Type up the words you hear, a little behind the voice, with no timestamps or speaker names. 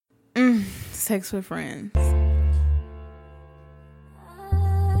Sex with Friends.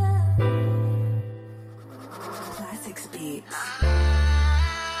 Classics beats.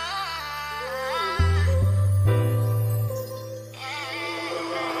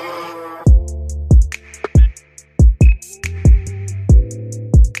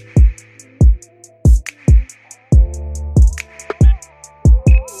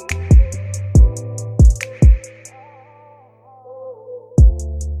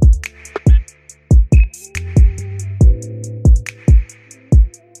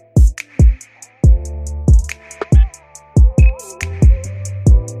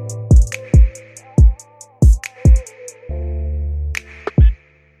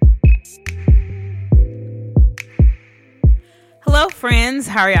 Friends,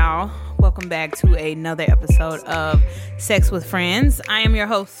 how are y'all? Welcome back to another episode of Sex with Friends. I am your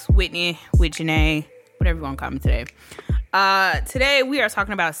host, Whitney, with Janae, whatever you want to call me today. Today we are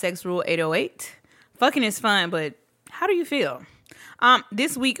talking about Sex Rule 808. Fucking is fun, but how do you feel?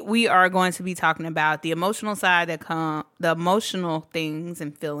 This week we are going to be talking about the emotional side the emotional things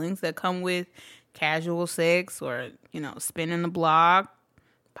and feelings that come with casual sex, or spinning the block,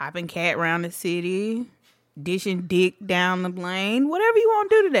 popping cat around the city, dishing dick down the lane, whatever you want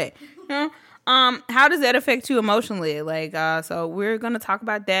to do today. How does that affect you emotionally? So we're gonna talk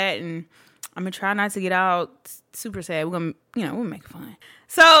about that, and I'm gonna try not to get out super sad. We'll make fun.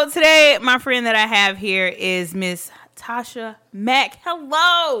 So today, my friend that I have here is Miss Tasha Mac.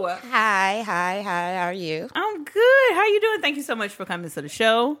 Hello. Hi. How are you? I'm good. How you doing? Thank you so much for coming to the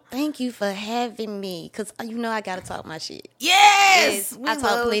show. Thank you for having me, because I gotta talk my shit. Yes, I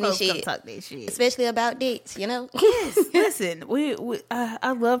talk plenty shit. Talk that shit, especially about dates. Yes. Listen,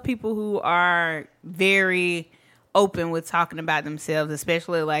 I love people who are very open with talking about themselves,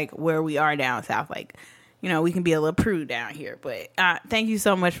 especially like where we are down south. We can be a little prude down here, but thank you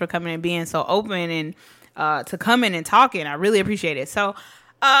so much for coming and being so open and to coming and talking. I really appreciate it. So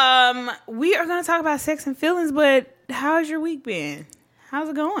we are going to talk about sex and feelings, but how's your week been? How's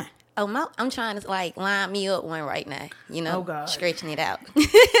it going? I'm trying to line me up one right now. Oh God. Stretching it out.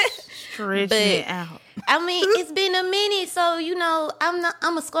 It out. I mean, it's been a minute, so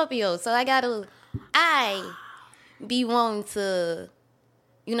I'm a Scorpio, so I be wanting to,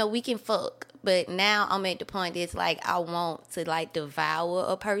 we can fuck, but now I'm at the point that's I want to devour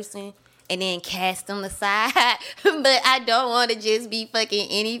a person and then cast them aside, but I don't want to just be fucking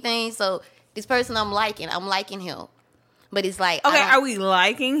anything. So this person I'm liking him, but it's okay, are we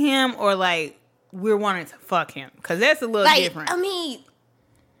liking him or we're wanting to fuck him? Because that's a little different. I mean,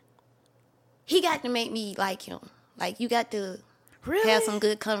 he got to make me like him. You got to have some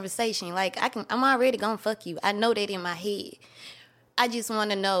good conversation. I'm already gonna fuck you. I know that in my head. I just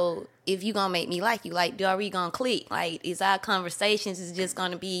want to know if you gonna make me like you. Are we gonna click? Is our conversations is just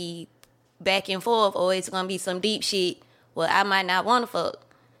gonna be back and forth, or it's gonna be some deep shit? Well, I might not want to fuck,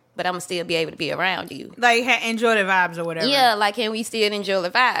 but I'm gonna still be able to be around you. Enjoy the vibes or whatever. Yeah, can we still enjoy the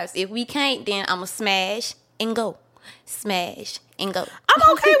vibes? If we can't, then I'm gonna smash and go. Smash and go.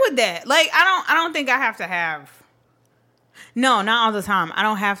 I'm okay with that. I don't think I have to have. No, not all the time. I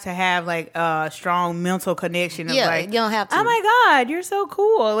don't have to have a strong mental connection. Of, you don't have to. Oh my God, you're so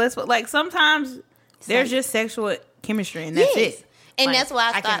cool. Let's sometimes there's just sexual chemistry and that's it. And that's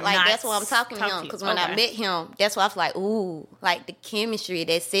why I thought that's why I'm talking to him, because when I met him, that's why I was ooh, the chemistry,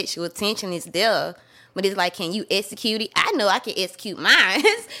 that sexual tension is there. But it's can you execute it? I know I can execute mine,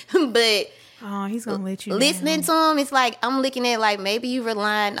 but he's gonna let you listening to him, it's I'm looking at maybe you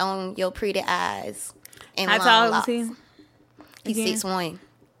relying on your pretty eyes and how tall is he? He's 6'1".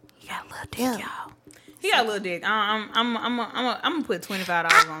 He got a little dick, y'all. He got a little dick. I'm gonna put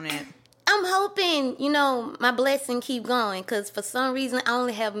 $25 on that. I'm hoping, my blessing keep going, because for some reason I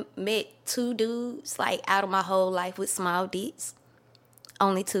only have met 2 dudes out of my whole life with small dicks.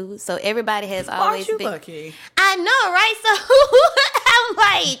 Only 2. So everybody has always been. Aren't you lucky? I know, right? So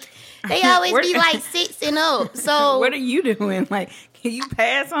I'm they always be 6 and up. So what are you doing? Can you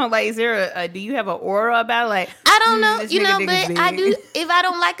pass on? Is there do you have an aura about it? I don't know, but I do. If I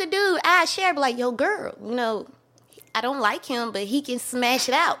don't like a dude, I share, yo, girl, I don't like him, but he can smash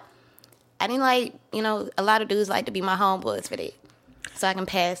it out. I didn't a lot of dudes like to be my homeboys for that. So I can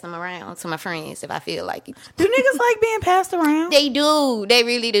pass them around to my friends if I feel like it. Do niggas like being passed around? They do. They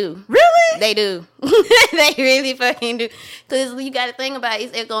really do. Really? They do. They really fucking do. Because you got to think about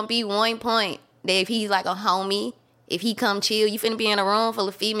it, it's going to be one point that if he's a homie, if he come chill, you finna be in a room full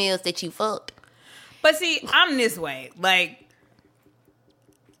of females that you fucked. But see, I'm this way.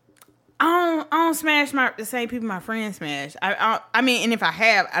 I don't smash the same people my friends smash. I mean, and if I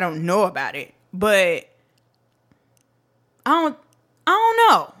have, I don't know about it. But I don't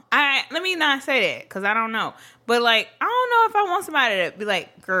know. Let me not say that because I don't know. But like, I don't know if I want somebody to be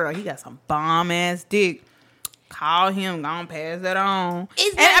like, girl, he got some bomb ass dick. Call him, gonna pass that on.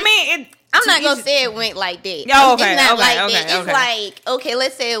 I'm not gonna say it went like that. Oh, okay, it's not okay, like okay, that. It's okay. like, okay,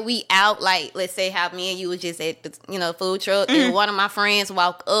 let's say we out, like, let's say how me and you was just at the food truck, and one of my friends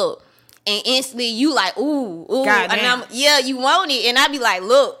walk up, and instantly you like, ooh, and you want it, and I be like,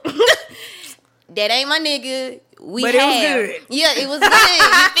 look, that ain't my nigga. But it was good. Yeah, it was good.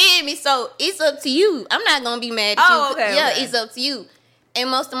 You feel me? So it's up to you. I'm not gonna be mad at you. Okay, yeah, okay. It's up to you. And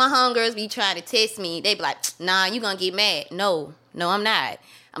most of my homegirls be trying to test me. They be like, nah, you gonna get mad. No, I'm not.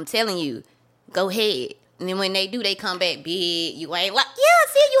 I'm telling you, go ahead. And then when they do, they come back big. You ain't like,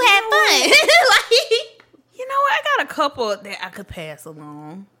 yeah, see, you had fun. Like, you know what? I got a couple that I could pass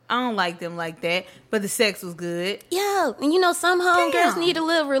along. I don't like them like that, but the sex was good. yeah, and some homegirls need a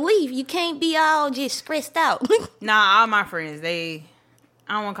little relief. You can't be all just stressed out. Nah, all my friends, I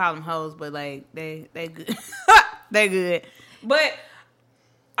don't want to call them hoes, but like they good. They good. But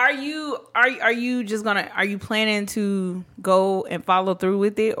are you planning to go and follow through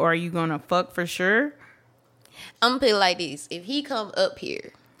with it, or are you gonna fuck for sure? I'm gonna put it like this: if he come up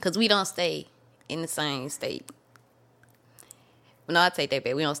here, because we don't stay in the same state. No, I take that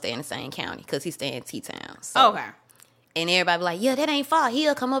back. We don't stay in the same county because he stay in T-Town. So. Okay. And everybody be like, yeah, that ain't far.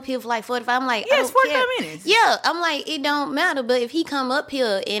 He'll come up here for like 45. I'm like, yeah, I it's don't 45 care. minutes. Yeah, I'm like, it don't matter. But if he come up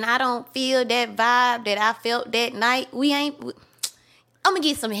here and I don't feel that vibe that I felt that night, I'm going to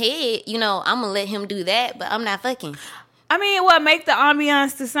get some head. I'm going to let him do that, but I'm not fucking. I mean, make the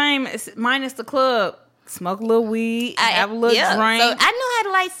ambiance the same minus the club. Smoke a little weed, have a little drink. So I know how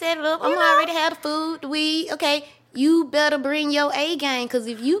to like set it up. I'm already have the food, the weed. Okay, you better bring your A game, because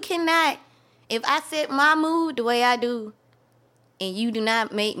if I set my mood the way I do, and you do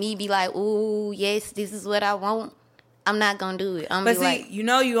not make me be like, ooh, yes, this is what I want, I'm not gonna do it. But see, you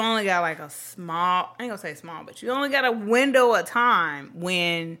only got like a small, I ain't gonna say small, but you only got a window of time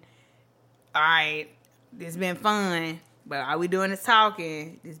when, all right, this been fun, but all we doing is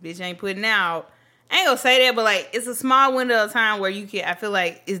talking. This bitch ain't putting out. I ain't gonna say that, but like, it's a small window of time where I feel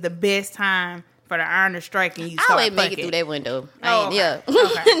like is the best time for the iron to strike and you start I would make it through that window. Okay.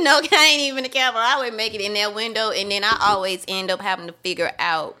 No, I ain't even the camera. I would make it in that window, and then I always end up having to figure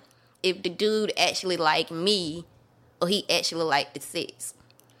out if the dude actually like me or he actually like the sex.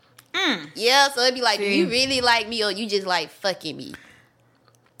 Yeah, so it'd be like, do you really like me or you just like fucking me?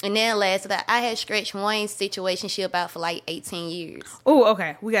 And then last that I had stretched one situationship out for like 18 years. Oh,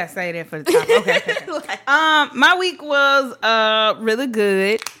 okay. We gotta say that for the top. Okay. My week was really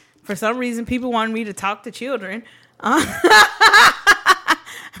good. For some reason, people wanted me to talk to children.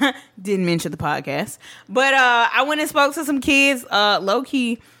 Didn't mention the podcast. But I went and spoke to some kids.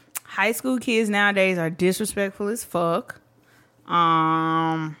 Low-key, high school kids nowadays are disrespectful as fuck.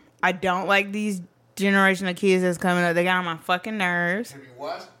 I don't like these generation of kids that's coming up. They got on my fucking nerves. Have you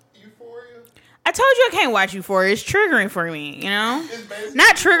watched Euphoria? I told you I can't watch Euphoria. It's triggering for me,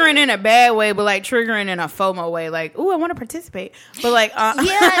 Not triggering in a bad way, but like triggering in a FOMO way. Like, ooh, I want to participate. But like, yeah,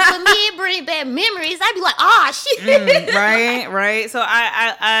 for me it bring back memories. I'd be like, oh shit. Right. So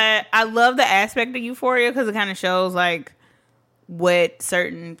I love the aspect of Euphoria because it kind of shows like what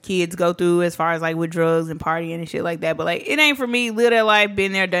certain kids go through as far as like with drugs and partying and shit like that. But like, it ain't for me. Live that life,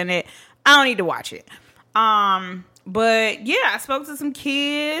 been there, done it. I don't need to watch it. But yeah, I spoke to some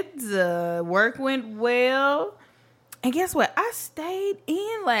kids. Work went well. And guess what? I stayed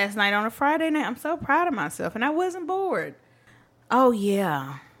in last night on a Friday night. I'm so proud of myself. And I wasn't bored. Oh,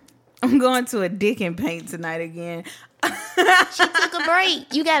 yeah. I'm going to a dick and paint tonight again. She took a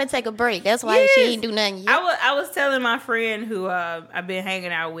break. You got to take a break. That's why she ain't do nothing yet. I was telling my friend who I've been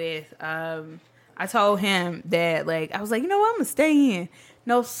hanging out with. I told him that, like, I was like, you know what? I'm going to stay in.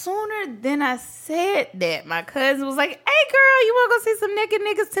 No sooner than I said that, my cousin was like, hey, girl, you want to go see some naked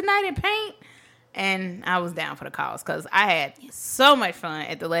niggas tonight and paint? And I was down for the cause because I had so much fun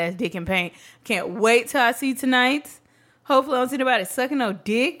at the last dick and paint. Can't wait till I see tonight. Hopefully I don't see nobody sucking no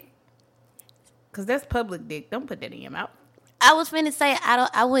dick. Because that's public dick. Don't put that in your mouth. I was finna say,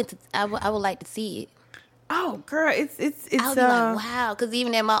 I would like to see it. Oh, girl, it's I would be like, wow, because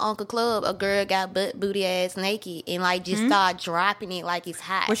even at my uncle club, a girl got booty ass naked and like just started dropping it like it's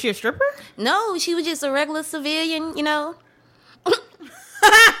hot. Was she a stripper? No, she was just a regular civilian,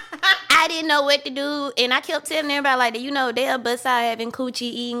 I didn't know what to do, and I kept telling everybody like, they'll bust out having coochie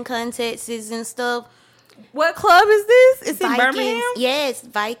eating contests and stuff. What club is this? It's in Vikings. Birmingham? Yes,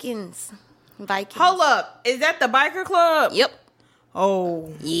 Vikings. Hold up, is that the biker club? Yep. Oh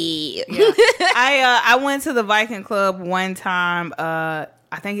yeah. I went to the Viking Club one time. I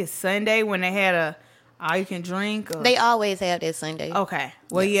think it's Sunday when they had all you can drink? Or? They always have that Sunday. Okay.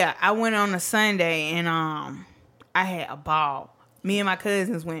 Well, yeah, I went on a Sunday and I had a ball. Me and my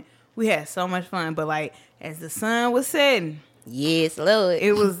cousins went. We had so much fun, but like as the sun was setting, yes, Lord,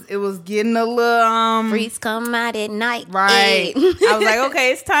 it was getting a little freaks come out at night, right? I was like,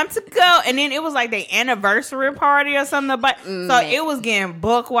 okay, it's time to go, and then it was like the anniversary party or something, but so it was getting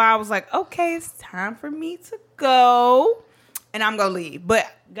booked. While I was like, okay, it's time for me to go, and I'm gonna leave, but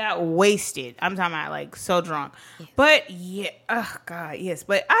got wasted. I'm talking about like so drunk, but yeah, oh god, yes,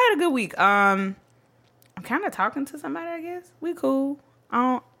 but I had a good week. I'm kind of talking to somebody. I guess we cool.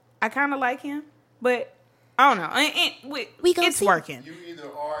 I kind of like him, but I don't know. We gonna it's see. Working. You either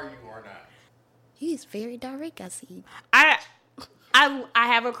are or you are not. He's very direct. I see. I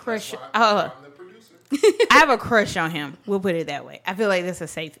have a crush. I'm the producer. I have a crush on him. We'll put it that way. I feel like that's a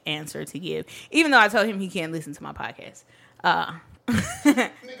safe answer to give, even though I told him he can't listen to my podcast.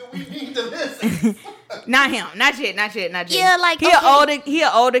 Nigga, we need to listen. Not him. Not yet. Yeah, like he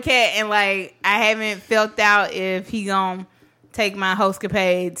an older cat, and like I haven't felt out if he gonna take my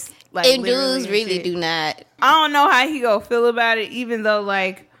hostcapades. Like, and dudes really do not. I don't know how he gonna feel about it, even though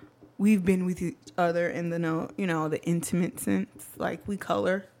like we've been with each other in the the intimate sense. Like we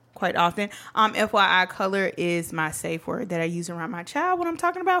color quite often. FYI, color is my safe word that I use around my child when I'm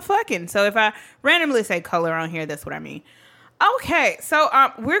talking about fucking. So if I randomly say color on here, that's what I mean. Okay, so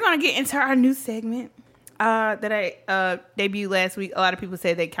we're gonna get into our new segment that I debuted last week. A lot of people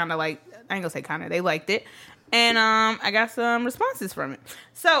said they kind of like. I ain't gonna say kind of. They liked it. And I got some responses from it.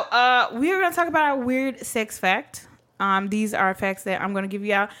 So we're going to talk about a weird sex fact. These are facts that I'm going to give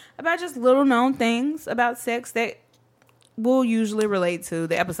you out about just little known things about sex that will usually relate to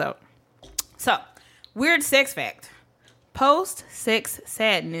the episode. So, weird sex fact. Post-sex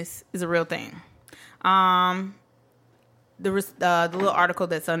sadness is a real thing. The little article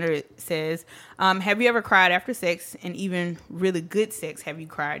that's under it says, have you ever cried after sex, and even really good sex, have you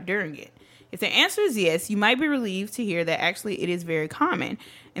cried during it? If the answer is yes, you might be relieved to hear that actually it is very common,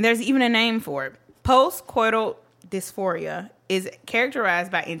 and there's even a name for it. Post-coital dysphoria is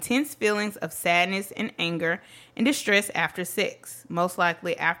characterized by intense feelings of sadness and anger and distress after sex, most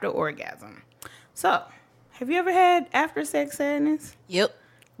likely after orgasm. So, have you ever had after-sex sadness? Yep.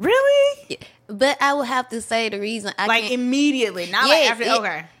 Really? Yeah. But I would have to say the reason I can't... immediately, not after...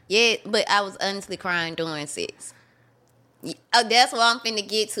 Okay. Yeah, but I was honestly crying during sex. That's what I'm finna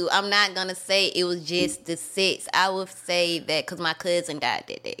get to. I'm not gonna say it was just the sex. I would say that because my cousin died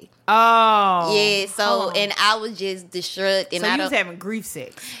that day. Oh. Yeah, so, and I was just distraught. And so you was having grief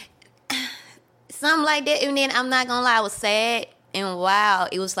sex? Something like that. And then I'm not gonna lie, I was sad. And wow,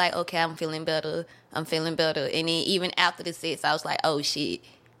 it was like, okay, I'm feeling better. And then even after the sex, I was like, oh shit.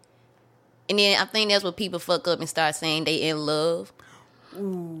 And then I think that's what people fuck up and start saying they in love.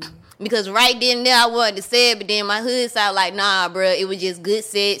 Ooh. Because right then and there I wanted to say it, but then my hood side like, nah, bro, it was just good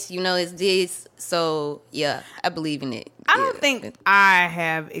sex, it's this. So yeah, I believe in it. I don't think I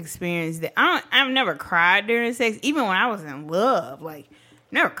have experienced that. I've never cried during sex, even when I was in love. Like,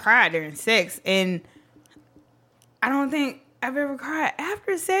 never cried during sex, and I don't think I've ever cried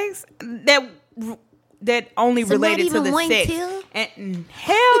after sex. That only so related to the sex. And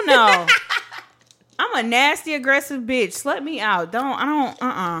hell no. I'm a nasty, aggressive bitch. Let me out.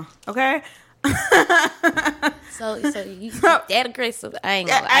 Okay? So you that aggressive? I ain't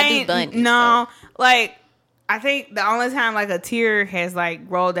gonna lie. I do bunny. No. So. Like, I think the only time, like, a tear has, like,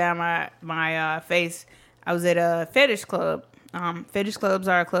 rolled down my face, I was at a fetish club. Fetish clubs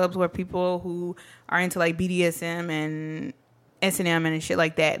are clubs where people who are into, like, BDSM and S&M and shit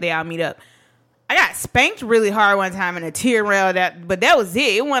like that, they all meet up. I got spanked really hard one time and a tear railed out, but that was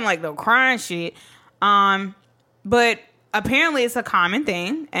it. It wasn't, like, no crying shit. But apparently it's a common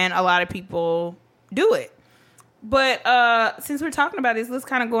thing and a lot of people do it. But since we're talking about this, let's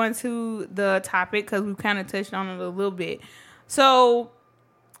kind of go into the topic because we've kind of touched on it a little bit. So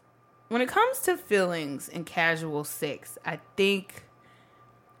when it comes to feelings and casual sex, I think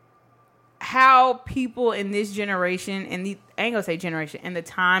how people in this generation, and I ain't gonna say generation, and the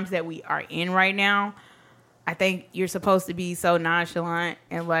times that we are in right now, I think you're supposed to be so nonchalant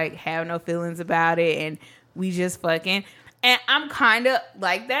and like have no feelings about it and we just fucking. And I'm kind of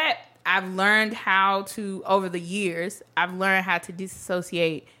like that. I've learned how to, over the years, I've learned how to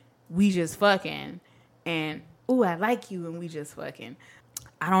disassociate we just fucking and, ooh, I like you and we just fucking.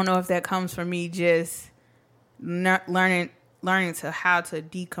 I don't know if that comes from me just learning to how to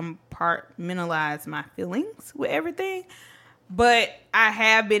decompartmentalize my feelings with everything. But I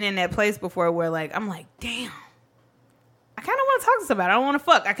have been in that place before where, like, I'm like, damn, I kind of want to talk to somebody. I don't want to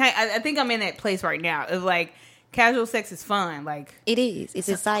fuck. I think I'm in that place right now. It's like, casual sex is fun. Like, it is. It's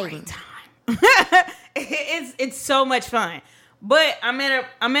exciting. A great time. it's so much fun. But I'm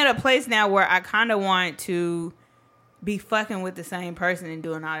at a place now where I kind of want to be fucking with the same person and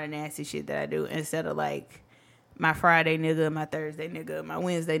doing all the nasty shit that I do instead of like my Friday nigga, my Thursday nigga, my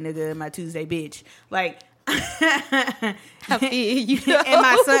Wednesday nigga, my Tuesday bitch. Like I feel you.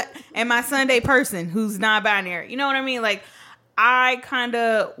 and my Sunday person who's non-binary. You know what I mean? Like I kind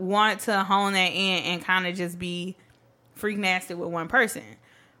of want to hone that in and kind of just be freak nasty with one person.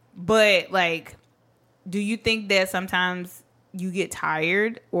 But like, do you think that sometimes you get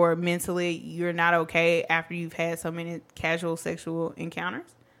tired or mentally you're not okay after you've had so many casual sexual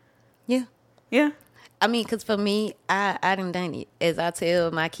encounters? Yeah. Yeah. I mean, because for me, I done it. As I tell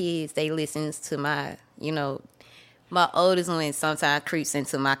my kids, they listens to my, my oldest one sometimes creeps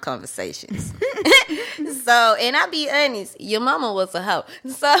into my conversations. So, and I be honest, your mama was a hoe.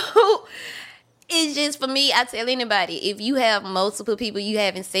 So, it's just for me, I tell anybody, if you have multiple people you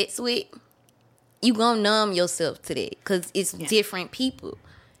having sex with, you gonna numb yourself to that because it's different people.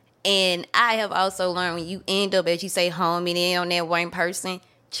 And I have also learned when you end up, as you say, homing in on that one person,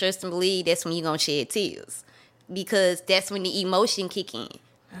 trust and believe that's when you gonna shed tears because that's when the emotion kick in.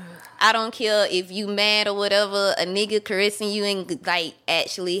 I don't care if you mad or whatever, a nigga caressing you and like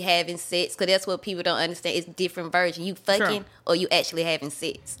actually having sex, because that's what people don't understand. It's different versions. You fucking or you actually having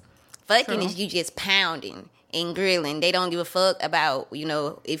sex. Fucking is you just pounding and grilling. They don't give a fuck about,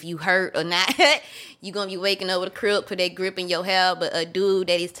 if you hurt or not. You gonna be waking up with a crib for that grip in your hair, but a dude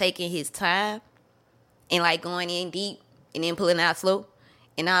that is taking his time and like going in deep and then pulling out slow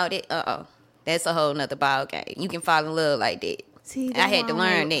and all that, that's a whole nother ball game. You can fall in love like that. See, I had to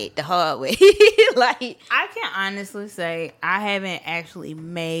learn that the hard way. Like I can honestly say I haven't actually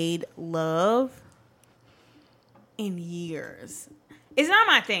made love in years. It's not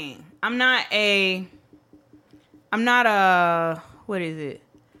my thing. I'm not a what is it?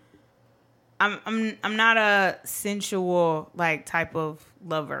 I'm not a sensual like type of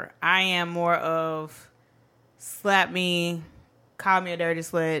lover. I am more of slap me, call me a dirty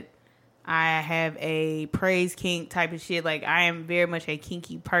slut. I have a praise kink type of shit. Like I am very much a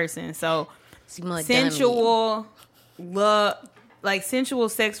kinky person. So sensual love, like sensual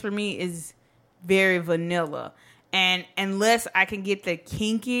sex for me is very vanilla. And unless I can get the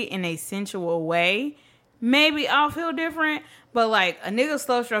kinky in a sensual way, maybe I'll feel different. But like a nigga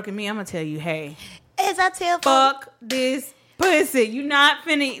slow stroking me, I'm gonna tell you, hey, as I tell fuck this pussy. You not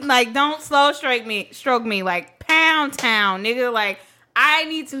finna like don't slow stroke me like pound town, nigga. Like I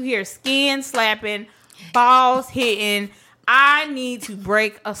need to hear skin slapping, balls hitting. I need to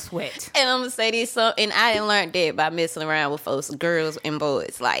break a sweat. And I'm gonna say this, and I didn't learn that by messing around with folks, girls and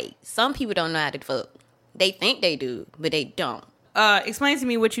boys. Like some people don't know how to fuck. They think they do, but they don't. Explain to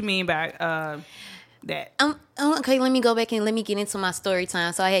me what you mean by that. Okay, let me go back and let me get into my story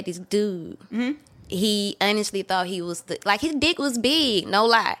time. So I had this dude. Mm-hmm. He honestly thought he was his dick was big, no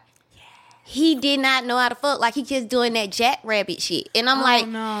lie. Yeah. He did not know how to fuck. Like he just doing that jackrabbit shit. And I'm like,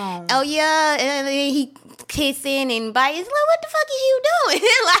 no. Oh yeah, and then he kissing and biting. Like, what the fuck is you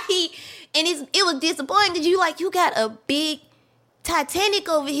doing? And it was disappointing because you got a big Titanic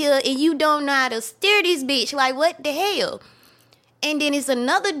over here and you don't know how to steer this bitch. Like, what the hell? And then it's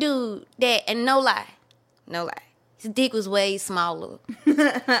another dude that, and no lie, his dick was way smaller. But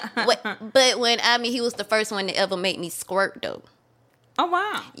he was the first one to ever make me squirt though. Oh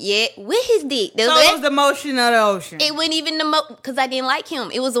wow. Yeah, with his dick. So it was the motion of the ocean. It wasn't even because I didn't like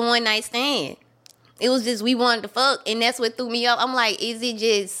him. It was a one night stand. It was just we wanted to fuck, and that's what threw me off. I'm like, is it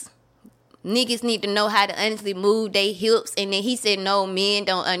just niggas need to know how to honestly move their hips? And then he said, no, men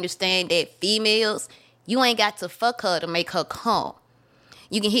don't understand that females, you ain't got to fuck her to make her come.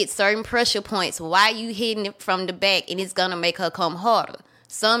 You can hit certain pressure points while you hitting it from the back, and it's gonna make her come harder.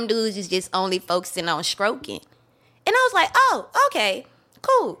 Some dudes is just only focusing on stroking. And I was like, oh, okay,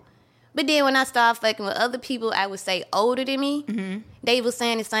 cool. But then when I started fucking with other people, I would say older than me, they were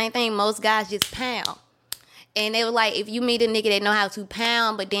saying the same thing. Most guys just pound. And they were like, if you meet a nigga that know how to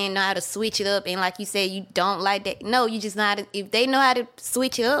pound, but then know how to switch it up, and like you said, you don't like that. No, you just know how to, if they know how to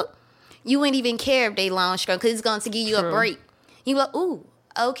switch it up, you wouldn't even care if they long stroke, because it's going to give you a break. You like, ooh,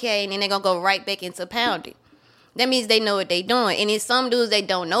 okay, and then they're going to go right back into pounding. That means they know what they doing. And then some dudes, they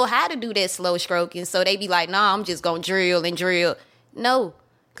don't know how to do that slow stroking, so they be like, nah, I'm just going to drill and drill. No,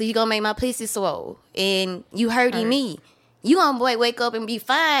 because you going to make my pussy swole, and you hurting me. You gonna wake up and be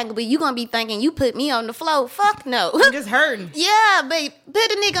fine, but you gonna be thinking you put me on the floor. Fuck no. I'm just hurting. Yeah, but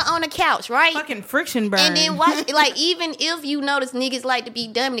put a nigga on the couch, right? Fucking friction burn. And then watch, like, even if you notice niggas like to be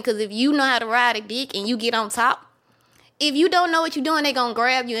dummy, because if you know how to ride a dick and you get on top, if you don't know what you're doing, they gonna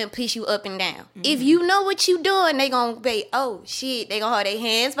grab you and push you up and down. If you know what you doing, they gonna be, oh shit, they gonna hold their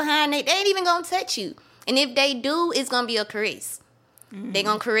hands behind they ain't even gonna touch you. And if they do, it's gonna be a caress. They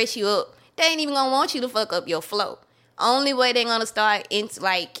gonna caress you up. They ain't even gonna want you to fuck up your flow. Only way they gonna start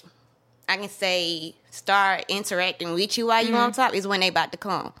start interacting with you while you on top is when they about to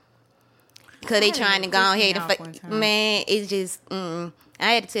come. Cause they trying to go ahead and fuck. Man, it's just I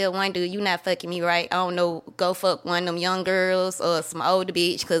had to tell one dude, you not fucking me right. I don't know, go fuck one of them young girls or some older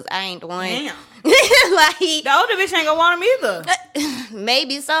bitch, cause I ain't the one. Damn. Like the older bitch ain't gonna want him either.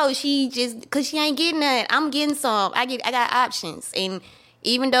 Maybe so. She just, cause she ain't getting that. I'm getting some. I got options, and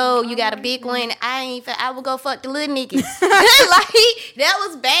even though you got a big one, I would go fuck the little niggas. Like that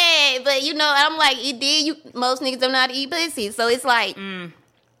was bad, but you know, I'm like, it did. Most niggas don't know how to eat pussy, so it's like.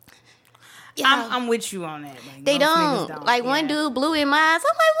 Yeah. I'm with you on that. Like, they don't. Like one dude blew in my eyes.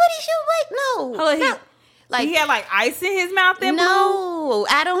 I'm like, what is you like? No. Like he had like ice in his mouth. Then no,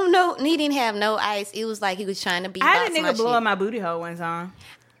 I don't know. He didn't have no ice. It was like he was trying to be. I had a nigga blow up my booty hole one time.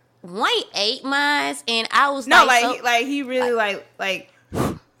 White ate mine, and I was no, he really like blew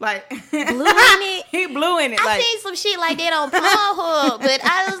in it. He blew in it. I seen some shit like that on Pornhub, but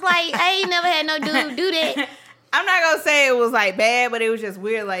I was like, I ain't never had no dude do that. I'm not gonna say it was like bad, but it was just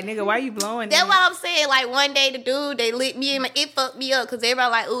weird. Like, nigga, why you blowing? That's what I'm saying. Like one day the dude, they lit me in it fucked me up because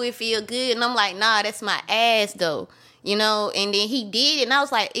everybody like, ooh, it feel good, and I'm like, nah, that's my ass though, you know. And then he did it, and I was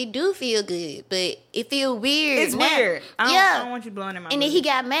like, it do feel good, but it feel weird. It's now. Weird. I don't want you blowing in my. And booty. then he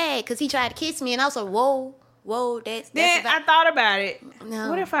got mad because he tried to kiss me, and I was like, whoa, that's. Then I thought about it. No.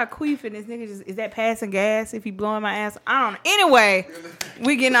 What if I queef and this nigga is that passing gas if he blowing my ass? I don't know. Anyway,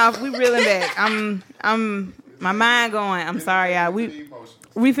 we getting off. We reeling back. I'm. My mind going. I'm sorry, y'all. We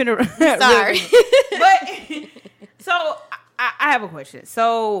finna. Sorry. But so I have a question.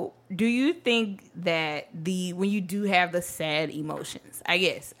 So do you think that when you do have the sad emotions, I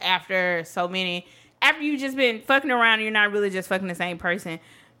guess after you just been fucking around, and you're not really just fucking the same person.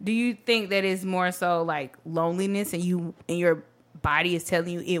 Do you think that it's more so like loneliness, and your body is telling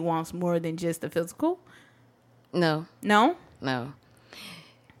you it wants more than just the physical? No.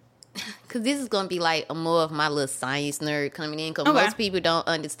 Because this is going to be like more of my little science nerd coming in. Because most people don't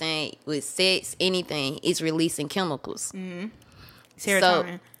understand with sex, anything is releasing chemicals. Mm-hmm.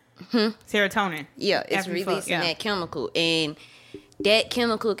 Serotonin. Serotonin. Yeah, it's releasing that chemical. And that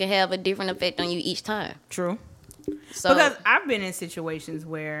chemical can have a different effect on you each time. True. So, because I've been in situations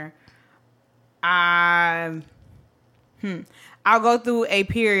where I'll go through a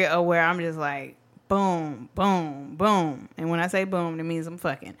period of where I'm just like, boom, boom, boom. And when I say boom, that means I'm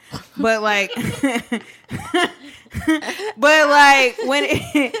fucking. But like, but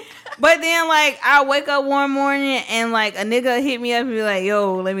then like I wake up one morning and like a nigga hit me up and be like,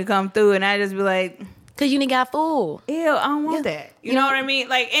 yo, let me come through. And I just be like, cause you got full. Ew, I don't want that. You know what I mean?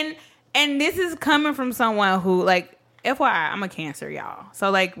 Like, and this is coming from someone who, like, FYI, I'm a Cancer, y'all.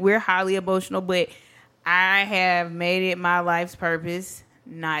 So like we're highly emotional, but I have made it my life's purpose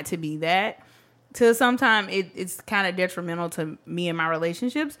not to be that. Till sometimes it's kind of detrimental to me and my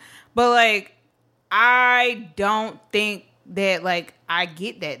relationships. But, like, I don't think that, like, I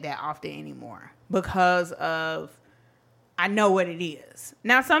get that often anymore. Because of, I know what it is.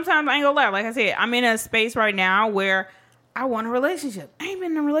 Now, sometimes, I ain't gonna lie, like I said, I'm in a space right now where I want a relationship. I ain't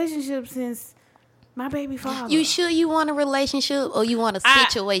been in a relationship since my baby father. You sure you want a relationship or you want a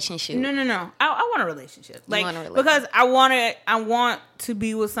situationship? No. I want a relationship. Like, because I want to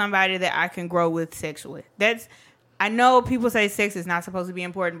be with somebody that I can grow with sexually. I know people say sex is not supposed to be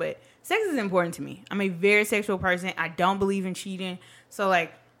important, but sex is important to me. I'm a very sexual person. I don't believe in cheating. So,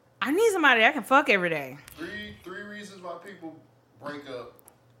 like, I need somebody that I can fuck every day. Three reasons why people break up: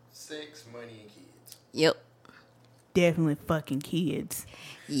 sex, money, and kids. Yep. Definitely fucking kids.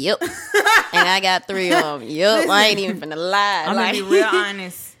 Yep. And I got 3 of them. Yep. Listen, I ain't even finna lie. I'm gonna be real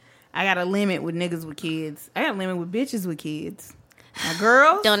honest. I got a limit with niggas with kids. I got a limit with bitches with kids. Now,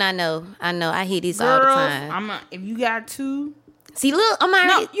 girls. Don't I know? I know. I hear this all the time. If you got 2. See, look, I'm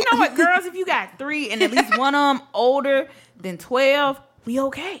already. No, you know what, girls? If you got 3 and at least one of them older than 12, we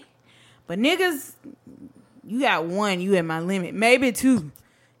okay. But niggas, you got 1, you at my limit. Maybe 2.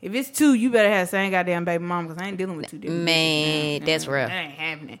 If it's 2, you better have the same goddamn baby mom because I ain't dealing with 2 different man, that's rough. That ain't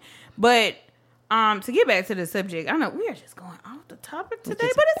happening. But to get back to the subject, I know we are just going off the topic today,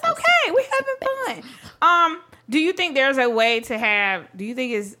 but it's okay. We having fun. Do you think there's a way to have? Do you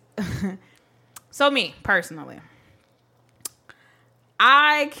think it's so? Me personally,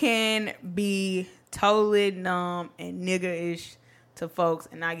 I can be totally numb and nigga-ish to folks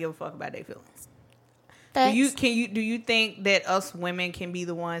and not give a fuck about their feelings. Do you think that us women can be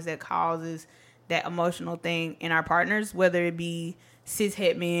the ones that causes that emotional thing in our partners, whether it be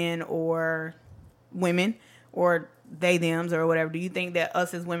cishet men or women or they thems or whatever? Do you think that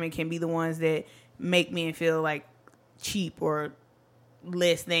us as women can be the ones that make men feel like cheap or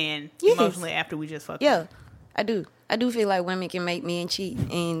less than emotionally after we just fucked them? I do feel like women can make men cheat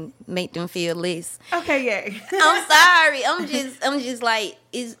and make them feel less. Okay, yeah. I'm sorry. I'm just like,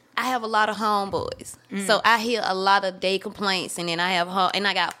 I have a lot of homeboys. So I hear a lot of day complaints, and then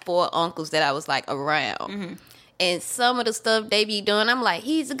I got 4 uncles that I was like around. And some of the stuff they be doing, I'm like,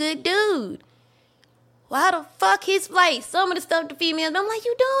 he's a good dude. Why the fuck some of the stuff the females, I'm like,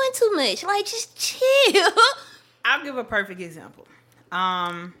 you doing too much. Like, just chill. I'll give a perfect example.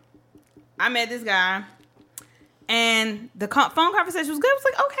 I met this guy, and the phone conversation was good. I was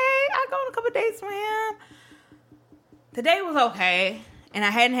like, okay, I go on a couple of dates with him. The date was okay, and I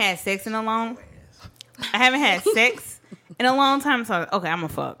haven't had sex in a long. I haven't had sex in a long time, so I was like, okay, I'm gonna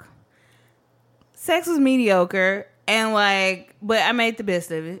fuck. Sex was mediocre, and but I made the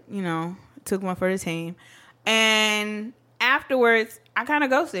best of it. You know, took one for the team, and afterwards, I kind of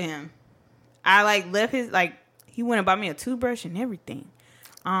ghosted him. I left his he went and bought me a toothbrush and everything.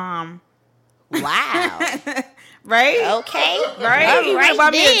 Wow. Right? Okay. Right? He went and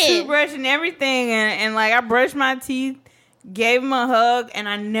bought me a then. toothbrush and everything. And I brushed my teeth, gave him a hug, and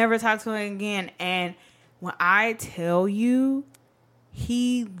I never talked to him again. And when I tell you,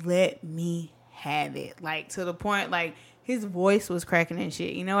 he let me have it. To the point, his voice was cracking and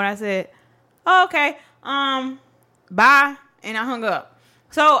shit. You know what I said? Oh, okay. Bye. And I hung up.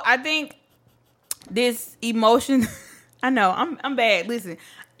 So I think this emotion, I know, I'm bad. Listen,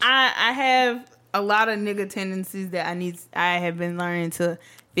 I have a lot of nigga tendencies that I have been learning to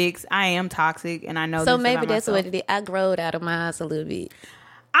fix. I am toxic, and I know so this maybe about that's myself. what it is. I growed out of mine a little bit.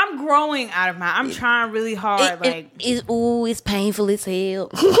 I'm growing out of mine. I'm trying really hard. It's painful as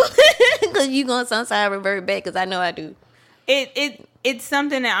hell. Because you going to sometimes revert back, because I know I do. It's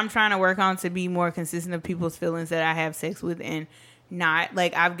something that I'm trying to work on to be more consistent of people's feelings that I have sex with, and not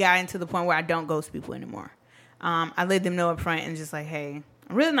I've gotten to the point where I don't ghost people anymore. I let them know up front and just hey,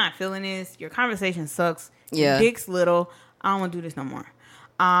 I'm really not feeling this. Your conversation sucks. Yeah. Your dick's little. I don't want to do this no more.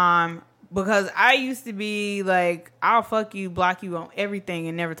 Because I used to be I'll fuck you, block you on everything,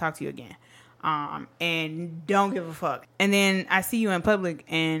 and never talk to you again. And don't give a fuck. And then I see you in public,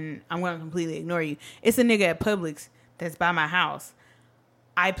 and I'm going to completely ignore you. It's a nigga at Publix that's by my house.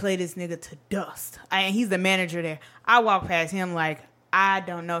 I play this nigga to dust. And he's the manager there. I walk past him I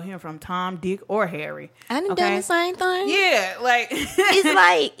don't know him from Tom, Dick, or Harry. I done done the same thing. Yeah,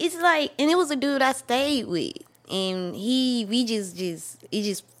 it's and it was a dude I stayed with, and we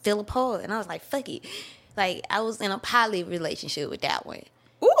just fell apart, and I was like, fuck it. I was in a poly relationship with that one.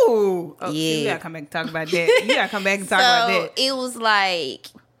 Ooh. Oh, yeah. You gotta come back and talk about that. You gotta come back and talk about that. It was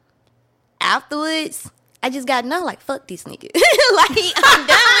afterwards, I just got fuck this nigga. I'm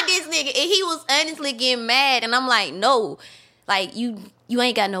done with this nigga. And he was honestly getting mad, and I'm like, no. You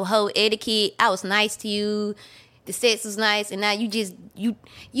ain't got no whole etiquette. I was nice to you. The sex was nice, and now you just you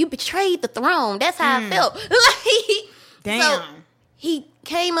betrayed the throne. That's how I felt. Damn. So he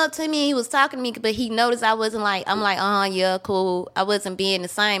came up to me and he was talking to me, but he noticed I wasn't I'm yeah, cool. I wasn't being the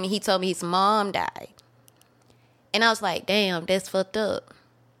same, and he told me his mom died. And I was like, damn, that's fucked up.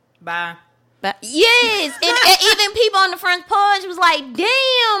 Bye. But yes, and even people on the front porch was like,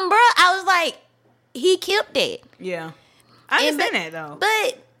 damn, bro. I was like, he killed that. Yeah. I understand that, though.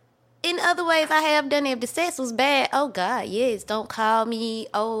 But in other ways, I have done it. If the sex was bad, oh, God, yes, don't call me.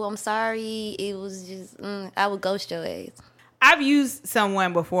 Oh, I'm sorry. It was just, I would ghost your ass. I've used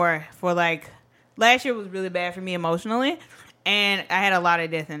someone before for last year was really bad for me emotionally, and I had a lot of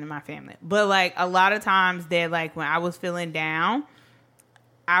death in my family. But a lot of times that when I was feeling down,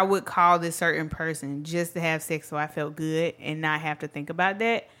 I would call this certain person just to have sex so I felt good and not have to think about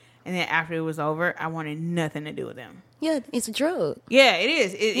that. And then after it was over, I wanted nothing to do with them. Yeah, it's a drug. Yeah, it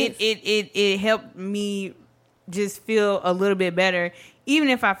is. It helped me just feel a little bit better. Even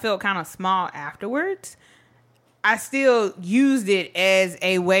if I felt kind of small afterwards, I still used it as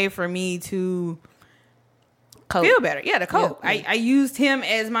a way for me to feel better. Yeah, to cope. Yeah. I used him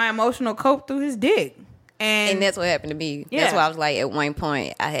as my emotional cope through his dick. And that's what happened to me. Yeah. That's why I was at one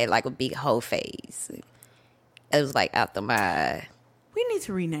point, I had a big hoe phase. It was after my... We need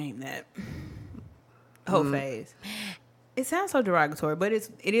to rename that. Whole phase. It sounds so derogatory, but it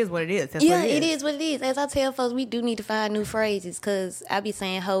is what it is. That's what it is what it is. As I tell folks, we do need to find new phrases, because I be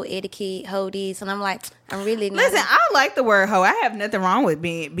saying hoe etiquette, hoe this, and I'm I'm really not. Listen, I like the word hoe. I have nothing wrong with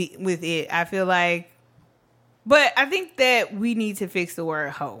with it. I feel but I think that we need to fix the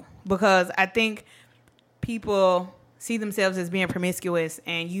word hoe, because I think people see themselves as being promiscuous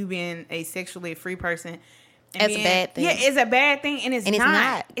and you being a sexually free person. That's a bad thing. Yeah, it's a bad thing, and it's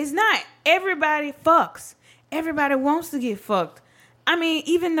not. It's not. Everybody fucks. Everybody wants to get fucked. I mean,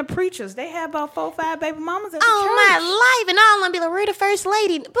 even the preachers, they have about 4 or 5 baby mamas at the church. My life, and I don't want to be like, we're the first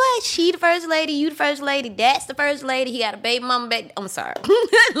lady. But she the first lady, you the first lady, that's the first lady. He got a baby mama back. I'm sorry.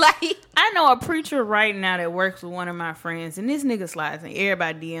 Like, I know a preacher right now that works with one of my friends, and this nigga slides in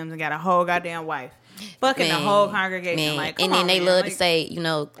everybody DMs and got a whole goddamn wife. Fucking the whole congregation. Man. Like, and then they love to say, you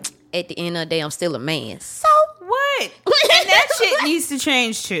know, at the end of the day, I'm still a man. So what? And that shit needs to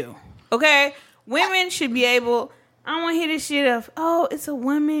change too. Okay? Women should be able... I don't want to hear this shit of, oh, it's a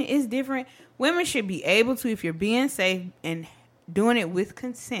woman, it's different. Women should be able to, if you're being safe and doing it with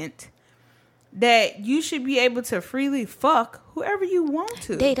consent, that you should be able to freely fuck whoever you want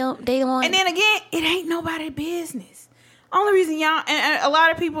to. They don't. And then again, it ain't nobody's business. Only reason y'all, and a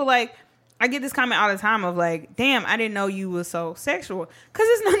lot of people, like, I get this comment all the time of like, damn, I didn't know you was so sexual. Because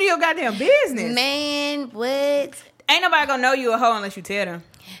it's none of your goddamn business. Man, what? Ain't nobody gonna know you a hoe unless you tell them.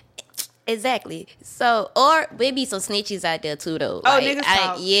 Exactly. So, or maybe some snitches out there too, though. Oh, like, niggas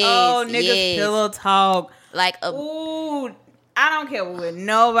talk. Yes, oh, niggas pillow talk. Like ooh, I don't care what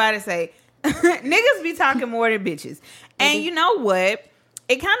nobody say. Niggas be talking more than bitches. And you know what?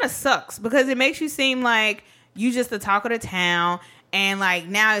 It kind of sucks because it makes you seem like you just the talk of the town. And like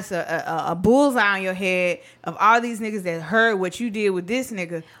now it's a bullseye on your head of all these niggas that heard what you did with this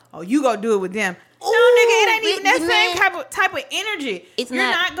nigga. Oh, you go do it with them. No, nigga, it ain't even that same type of energy. You're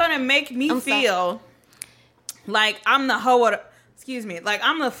not gonna make me feel like I'm the hoe of the, excuse me, like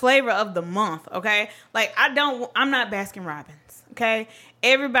I'm the flavor of the month, okay? Like I'm not Baskin Robbins, okay?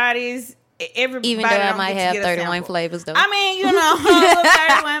 Everybody even though I might have 31 flavors though. I mean, you know,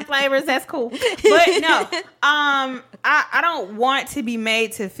 31 flavors, that's cool. But no, I don't want to be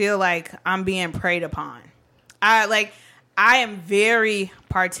made to feel like I'm being preyed upon. I am very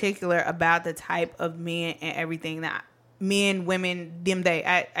particular about the type of men and everything that men, women, them they.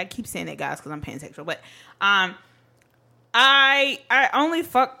 I keep saying that, guys, because I'm pansexual, but I only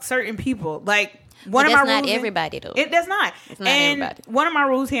fuck certain people. Like one of my rules. That's not everybody though. That's not. It's not everybody. One of my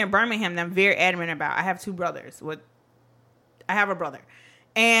rules here in Birmingham that I'm very adamant about. I have 2 brothers. I have a brother,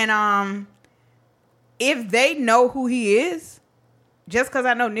 and if they know who he is, just because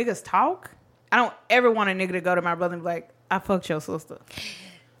I know niggas talk, I don't ever want a nigga to go to my brother and be like, I fucked your sister.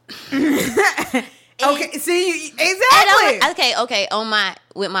 Okay, see, exactly. Okay.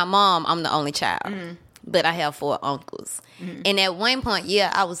 With my mom, I'm the only child, but I have 4 uncles. And at one point,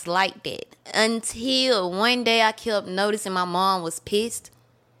 yeah, I was like that until one day I kept noticing my mom was pissed,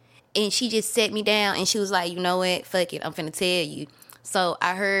 and she just sat me down and she was like, you know what? Fuck it, I'm finna tell you. So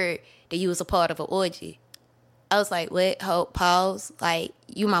I heard that you was a part of an orgy. I was like, what? Hold, pause. Like,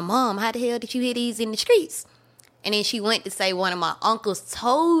 you my mom. How the hell did you hear these in the streets? And then she went to say one of my uncles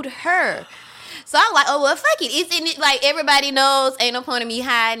told her. So I was like, oh, well, fuck it. It's in it. Like, everybody knows. Ain't no point of me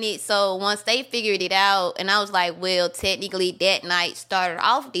hiding it. So once they figured it out, and I was like, well, technically that night started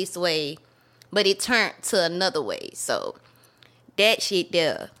off this way, but it turned to another way. So that shit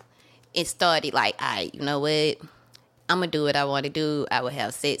there, it started like, all right, you know what? I'm going to do what I want to do. I will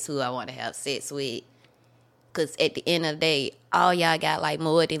have sex who I want to have sex with. Because at the end of the day, all y'all got like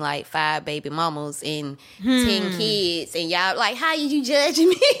more than like 5 baby mamas and 10 kids. And y'all like, how you judging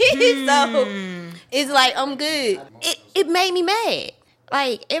me? So it's like, I'm good. It made me mad.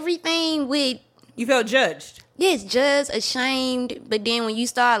 Like everything with... You felt judged? Yes, judged, ashamed. But then when you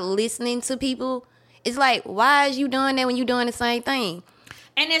start listening to people, it's like, why is you doing that when you doing the same thing?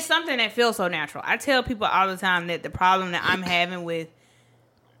 And it's something that feels so natural. I tell people all the time that the problem that I'm having with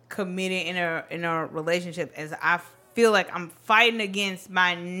committing in a relationship is I feel like I'm fighting against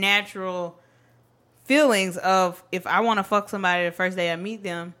my natural feelings of if I want to fuck somebody the first day I meet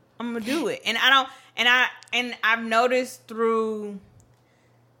them, I'm gonna do it. And I've noticed through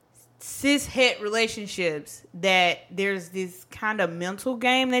cis-het relationships that there's this kind of mental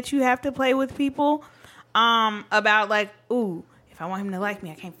game that you have to play with people about like, ooh, if I want him to like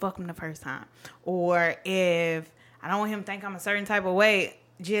me, I can't fuck him the first time. Or if I don't want him to think I'm a certain type of way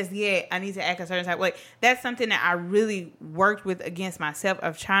just yet, I need to act a certain type of way. That's something that I really worked with against myself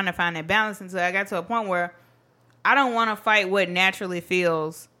of trying to find that balance until I got to a point where I don't want to fight what naturally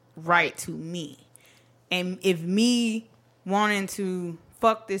feels right to me. And if me wanting to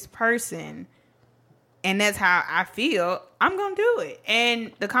fuck this person and that's how I feel, I'm going to do it.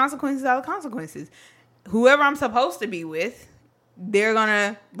 And the consequences are the consequences. Whoever I'm supposed to be with, they're going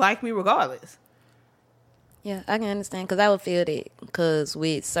to like me regardless. Yeah, I can understand because I would feel that because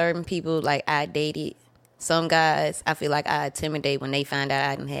with certain people, like I dated some guys, I feel like I intimidate when they find out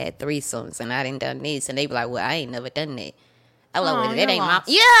I done had threesomes and I done done this, and they be like, well, I ain't never done that. I was like, well, that ain't my...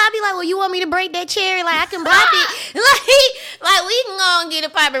 Yeah, I be like, well, you want me to break that cherry? Like, I can pop it. like, we can go and get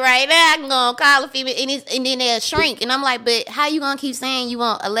it popping right now. I can go and call a female, and then they'll shrink. And I'm like, but how you gonna keep saying you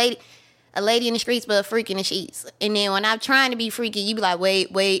want a lady in the streets, but a freak in the sheets? And then when I'm trying to be freaky, you be like,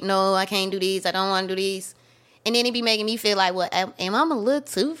 wait, no, I can't do this. I don't want to do this. And then it be making me feel like, well, am I a little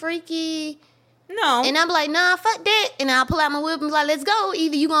too freaky? No. And I'm like, nah, fuck that. And I'll pull out my whip and be like, let's go.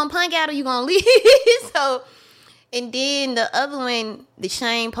 Either you gonna punk out or you gonna leave. So... And then the other one, the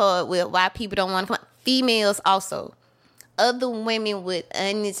shame part with why people don't want to come. Females also. Other women would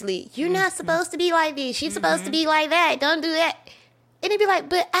honestly, you're not supposed to be like this. You're supposed to be like that. Don't do that. And they'd be like,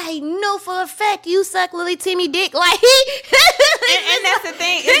 but I know for a fact you suck Lily Timmy dick. Like, and that's the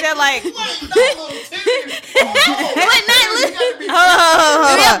thing, is that like...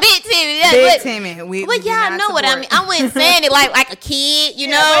 Big Timmy. Big Timmy. Well, y'all know what I mean. I wasn't saying it like a kid, you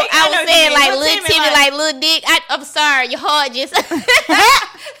know. I was saying like Lil Timmy, like Lil Dick. I'm sorry, your heart just...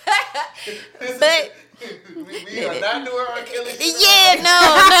 But... We are not doing R. Kelly. Yeah, no.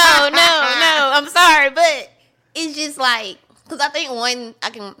 I'm sorry, but it's just like... Because I think I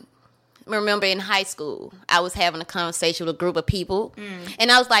can remember in high school, I was having a conversation with a group of people,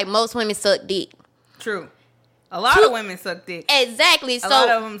 and I was like, most women suck dick. True. A lot of women suck dick. Exactly. A lot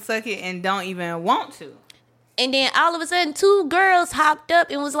of them suck it and don't even want to. And then all of a sudden, 2 girls hopped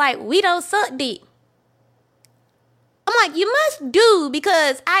up and was like, we don't suck dick. I'm like, you must do,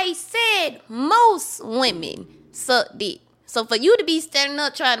 because I said most women suck dick. So for you to be standing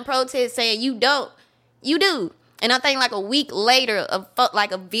up trying to protest saying you don't, you do. And I think like a week later,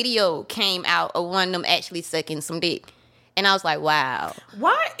 a video came out of one of them actually sucking some dick. And I was like, wow.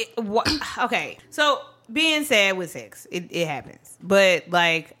 Why? Okay. So being sad with sex, it happens. But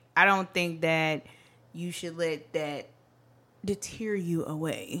like, I don't think that you should let that deter you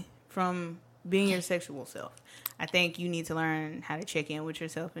away from being your sexual self. I think you need to learn how to check in with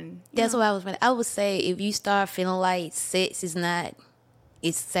yourself. And that's what I would say, if you start feeling like sex is not...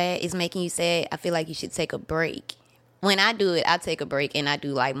 It's sad. It's making you sad. I feel like you should take a break. When I do it, I take a break and I do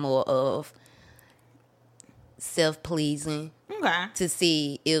like more of self-pleasing. Okay. To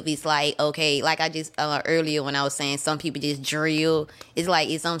see if it's like, okay, like I just earlier when I was saying some people just drill. It's like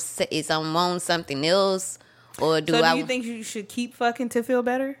it's on want something else, or do you think you should keep fucking to feel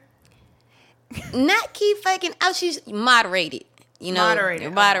better? Not keep fucking. I should moderate it. You know,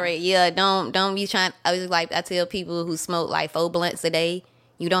 moderate. Yeah, don't be trying. I tell people who smoke like 4 blunts a day.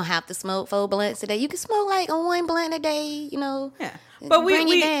 You don't have to smoke 4 blunts a day. You can smoke like a 1 blunt a day, you know. Yeah. But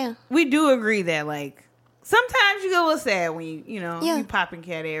we do agree that like sometimes you get a little sad when you popping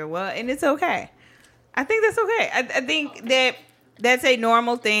cat air. Well, and it's okay. I think that's okay. I think that's a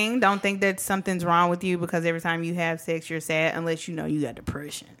normal thing. Don't think that something's wrong with you because every time you have sex you're sad, unless you know you got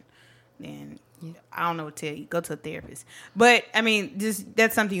depression. Then I don't know what to tell you. Go to a therapist. But I mean,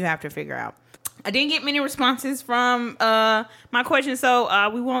 that's something you have to figure out. I didn't get many responses from my question, so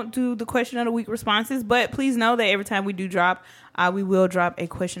we won't do the question of the week responses. But please know that every time we do drop, we will drop a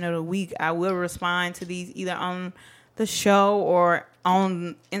question of the week. I will respond to these either on the show or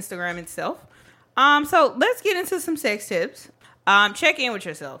on Instagram itself. So let's get into some sex tips. Check in with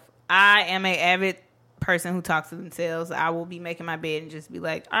yourself. I am an avid person who talks to themselves. I will be making my bed and just be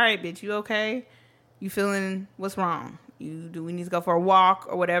like, all right, bitch, you okay? You feeling what's wrong? Do we need to go for a walk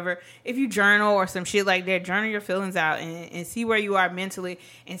or whatever? If you journal or some shit like that, journal your feelings out and see where you are mentally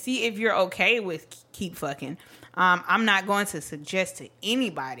and see if you're okay with keep fucking. I'm not going to suggest to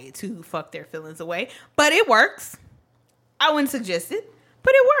anybody to fuck their feelings away, but it works. I wouldn't suggest it,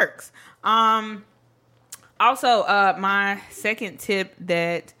 but it works. Also, my second tip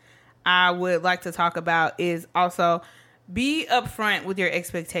that I would like to talk about is also be upfront with your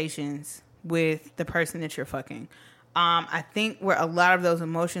expectations with the person that you're fucking. I think where a lot of those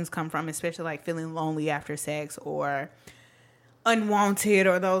emotions come from, especially like feeling lonely after sex or unwanted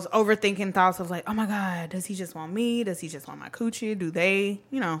or those overthinking thoughts of like, oh my God, does he just want me? Does he just want my coochie? Do they,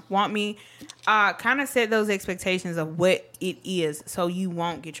 want me? Kind of set those expectations of what it is so you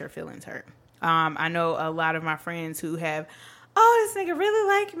won't get your feelings hurt. I know a lot of my friends who have, oh, this nigga really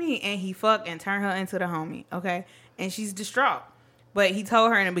like me, and he fucked and turned her into the homie, okay? And she's distraught. But he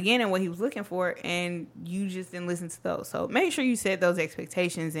told her in the beginning what he was looking for, and you just didn't listen to those. So make sure you set those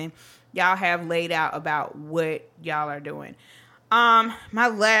expectations, and y'all have laid out about what y'all are doing. I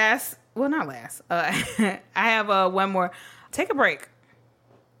have one more. Take a break.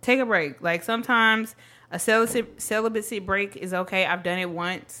 Like sometimes a celibacy break is okay. I've done it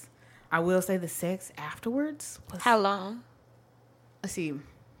once. I will say the sex afterwards. How long? Let's see.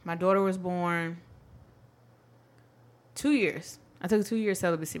 My daughter was born 2 years. I took a 2-year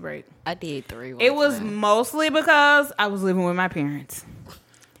celibacy break. I did 3. It was mostly because I was living with my parents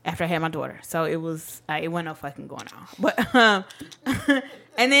after I had my daughter. So it was, it wasn't no fucking going on. But,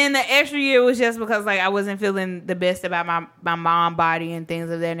 and then the extra year was just because, like, I wasn't feeling the best about my mom body and things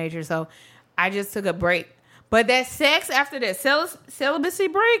of that nature. So I just took a break. But that sex after that celibacy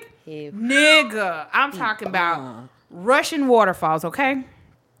break, nigga, I'm talking about Russian waterfalls, okay?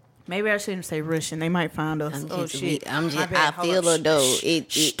 Maybe I shouldn't say Russian. They might find us. Shit. I feel it though.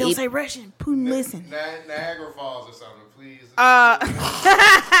 Don't say Russian. Putin, listen. Niagara Falls or something, please. We're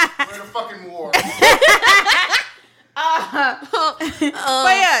in a fucking war. But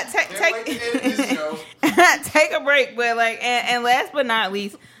yeah, take a break. But like, and last but not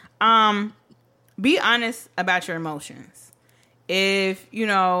least, be honest about your emotions. If you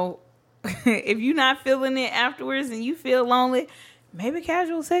know, if you're not feeling it afterwards and you feel lonely, maybe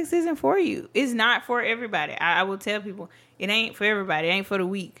casual sex isn't for you. It's not for everybody. I will tell people it ain't for everybody. It ain't for the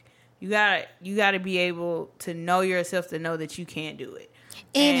weak. You gotta be able to know yourself to know that you can't do it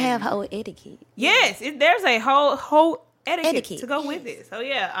and have whole etiquette. Yes, there's a whole etiquette to go with it. So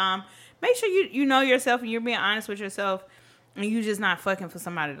yeah, make sure you know yourself and you're being honest with yourself, and you just not fucking for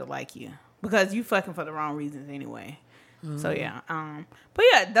somebody to like you because you fucking for the wrong reasons anyway. Mm-hmm. So yeah, but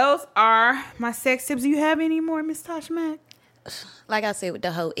yeah, those are my sex tips. Do you have any more, Miss Tasha Mac? Like I said, with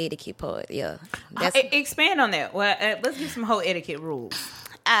the whole etiquette part, yeah. Expand on that. Well, let's get some whole etiquette rules.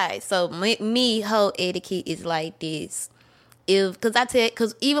 All right, so me whole etiquette is like this.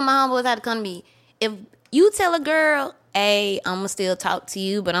 Because even my homeboys had to come to me. If you tell a girl, hey, I'm going to still talk to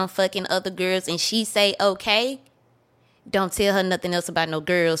you, but I'm fucking other girls, and she say, okay, don't tell her nothing else about no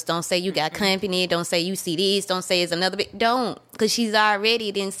girls. Don't say you got company. Don't say you see this. Don't say it's another bit. Don't, because she's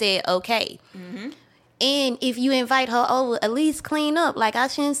already then said, okay. Mm-hmm. And if you invite her over, at least clean up. Like, I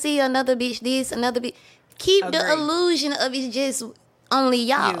shouldn't see another bitch this, another bitch. Keep the illusion of it's just only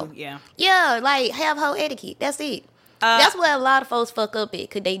y'all. Yeah, like, have whole etiquette. That's it. That's where a lot of folks fuck up at,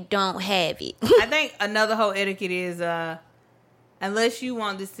 because they don't have it. I think another whole etiquette is, unless you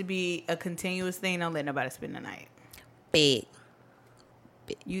want this to be a continuous thing, don't let nobody spend the night. Big.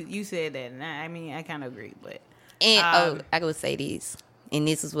 You said that, and I mean, I kind of agree, but... And, I would say this. And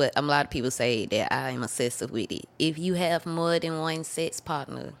this is what a lot of people say that I am obsessive with it. If you have more than one sex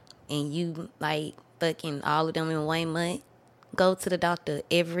partner and you like fucking all of them in 1 month, go to the doctor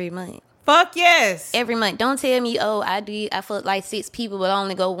every month. Fuck yes. Every month. Don't tell me, I fuck like 6 people but I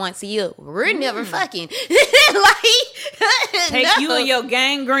only go once a year. We're never fucking. Take you and your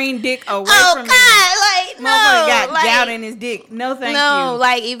gangrene dick away from me. Like, no. Motherfucker got gout in his dick. No, thank you. No,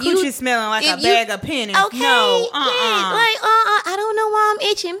 like, if you... Coochie smelling like a bag of pennies. Okay, no, yeah, like, I don't know why I'm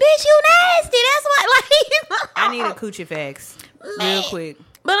itching. Bitch, you nasty. That's why, like... I need a coochie fax. Real quick.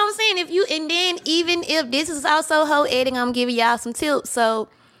 But I'm saying, even if this is also whole editing, I'm giving y'all some tips. So,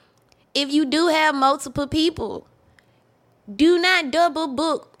 if you do have multiple people, do not double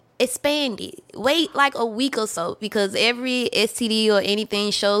book. Expand it. Wait like a week or so, because every STD or anything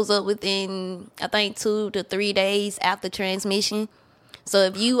shows up within, I think, 2 to 3 days after transmission. So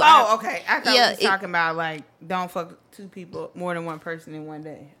if you okay. I thought we was talking about like don't fuck 2 people, more than one person in 1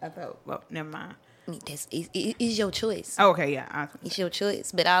 day. I thought, well, never mind. It's your choice. Okay, yeah. It's your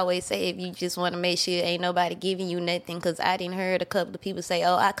choice. But I always say, if you just want to make sure ain't nobody giving you nothing, because I didn't heard a couple of people say,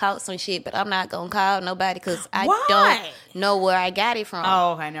 I caught some shit, but I'm not going to call nobody because I don't know where I got it from.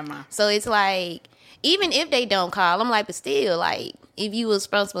 Oh, okay, never mind. So it's like, even if they don't call, I'm like, but still, like, if you was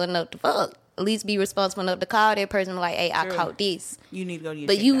responsible enough to fuck, at least be responsible enough to call that person like, hey, I caught this. You need to go get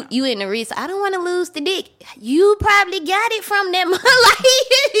But you in the risk. I don't want to lose the dick. You probably got it from them.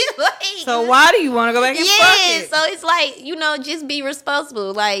 like, so why do you want to go back and fuck it? So it's like, just be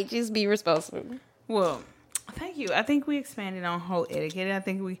responsible. Like, just be responsible. Well, thank you. I think we expanded on whole etiquette. I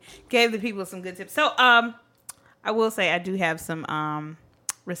think we gave the people some good tips. So, I will say I do have some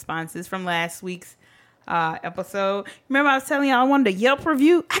responses from last week's episode. Remember I was telling y'all I wanted a Yelp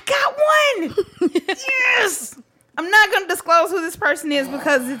review? I got one! Yes! I'm not going to disclose who this person is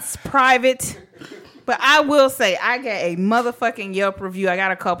because it's private. But I will say I got a motherfucking Yelp review. I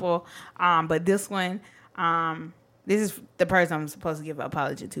got a couple. But this one, this is the person I'm supposed to give an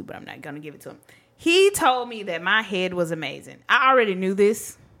apology to, but I'm not going to give it to him. He told me that my head was amazing. I already knew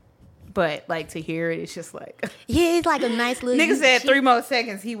this. But, like, to hear it, it's just like... Yeah, it's like a nice little... Nigga said 3 more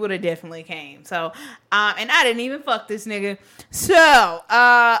seconds, he would have definitely came. So, and I didn't even fuck this nigga. So,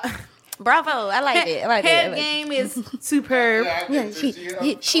 bravo. I like it. Head game is superb. Yeah,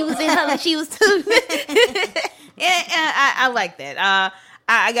 she was in her... She was too... I like that.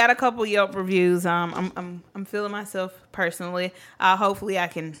 I got a couple Yelp reviews. I'm feeling myself personally. Hopefully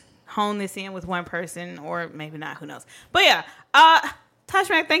hone this in with one person, or maybe not, who knows. But yeah, Tasha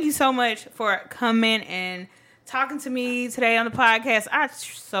Mac, thank you so much for coming and talking to me today on the podcast. I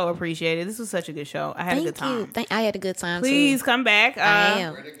so appreciate it. This was such a good show. I had a good time. I had a good time. Please come back. I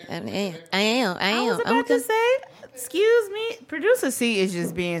am. I was about to say, excuse me, producer C is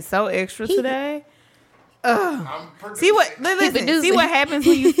just being so extra today. See what happens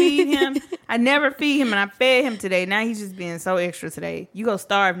when you feed him. I never feed him, and I fed him today. Now he's just being so extra today. You go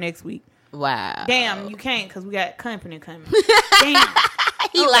starve next week. Wow. Damn, you can't because we got company coming. Damn.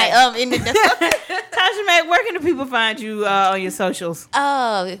 He in the Tasha Mac, where can the people find you on your socials?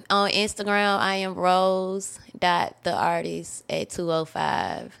 On Instagram, I am rose.theartist at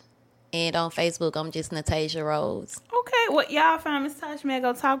 205. And on Facebook, I'm just Natasha Rose. Okay, well, y'all find Miss Tasha Mac.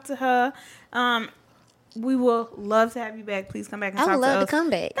 Go talk to her. We will love to have you back. Please come back and talk to us. I would love to come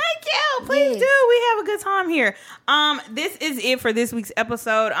back. Thank you. Please do. We have a good time here. This is it for this week's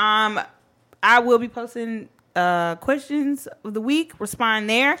episode. I will be posting questions of the week. Respond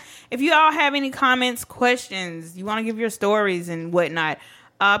there. If you all have any comments, questions, you want to give your stories and whatnot,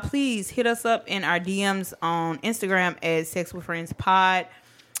 please hit us up in our DMs on Instagram at sexwithfriendspod.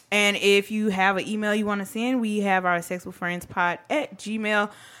 And if you have an email you want to send, we have our sexwithfriendspod at Gmail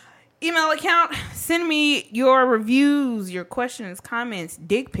email account. Send me your reviews, your questions, comments,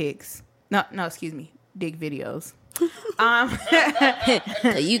 dick pics. No, excuse me, dick videos. You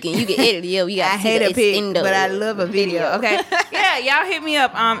can edit it. I hate a pic, but I love a video. Okay, yeah, y'all hit me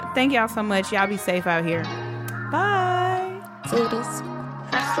up. Thank y'all so much. Y'all be safe out here. Bye. Toodles.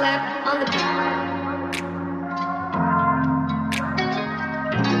 I slept on the